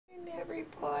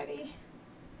everybody.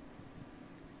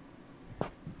 I'm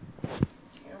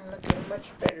looking much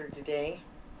better today.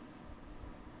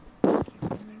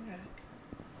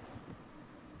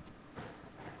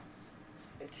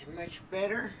 It's much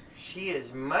better. She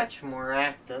is much more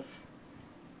active.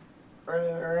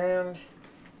 Running around.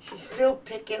 She's still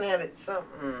picking at it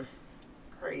something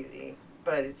crazy,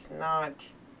 but it's not.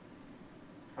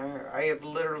 I have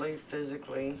literally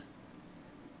physically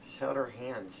just held her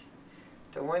hands.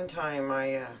 The one time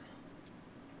I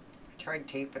tried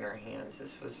taping her hands.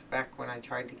 This was back when I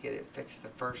tried to get it fixed the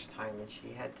first time, and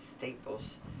she had the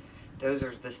staples. Those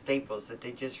are the staples that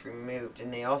they just removed,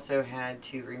 and they also had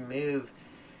to remove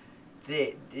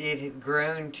it had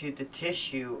grown to the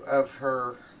tissue of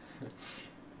her.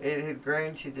 It had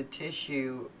grown to the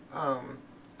tissue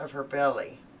of her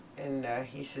belly, and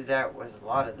he says that was a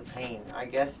lot of the pain. I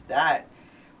guess that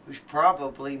was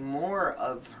probably more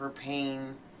of her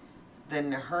pain than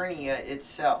the hernia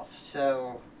itself.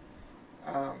 So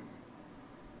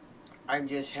I'm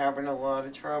just having a lot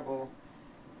of trouble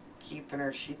keeping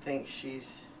her. She thinks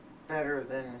she's better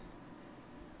than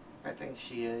I think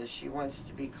she is. She wants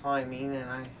to be climbing, and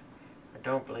I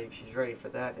don't believe she's ready for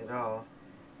that at all.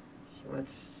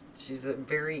 She's a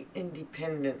very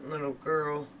independent little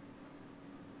girl.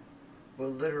 Will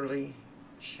literally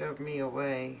shove me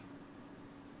away.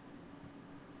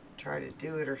 Try to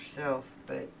do it herself,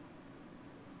 but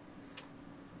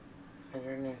I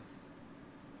don't know.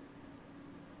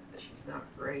 She's not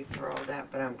ready for all that,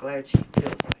 but I'm glad she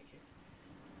feels like it.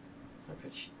 Look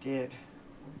what she did.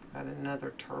 Got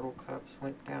another turtle cups.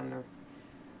 Went down there.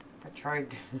 I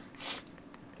tried.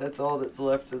 That's all that's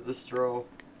left of the straw.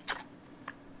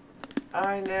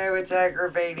 I know it's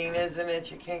aggravating, isn't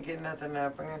it? You can't get nothing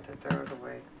up. I'm going to have to throw it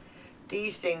away.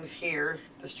 These things here,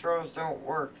 the straws don't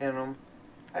work in them.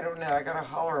 I don't know. I got to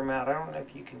holler them out. I don't know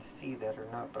if you can see that or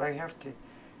not, but I have to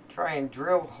try and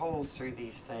drill holes through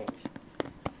these things.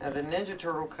 Now, the Ninja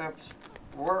Turtle cups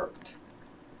worked.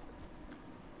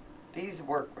 These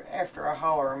work after I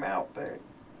holler them out, but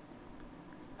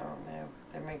I don't know.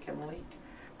 They make them leak.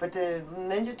 But the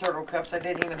Ninja Turtle cups, I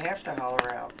didn't even have to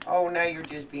holler out. Oh, now you're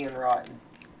just being rotten.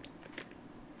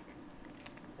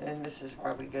 And this is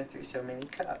why we go through so many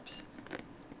cups.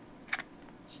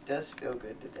 She does feel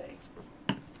good today.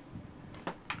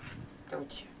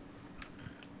 Don't you?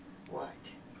 What?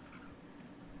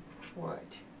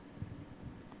 What?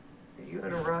 Are you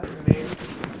in a rotten mood?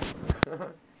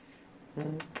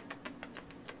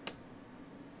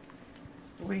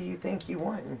 What do you think you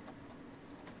want?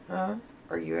 Huh?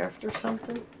 Are you after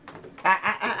something?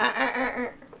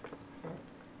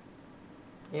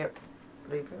 Yep.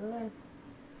 Leave it alone.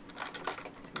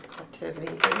 Got to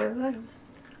leave it alone.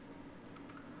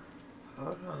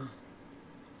 Hold on.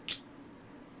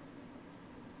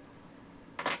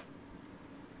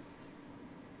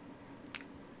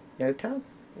 No tongue.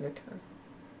 No tongue.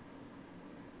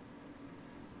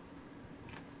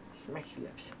 Smack your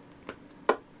lips.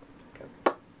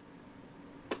 Go.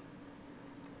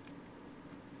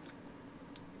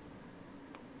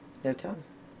 No tongue.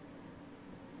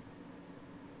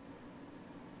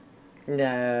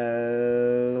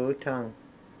 No tongue.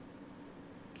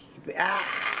 Keep it.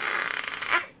 Ah!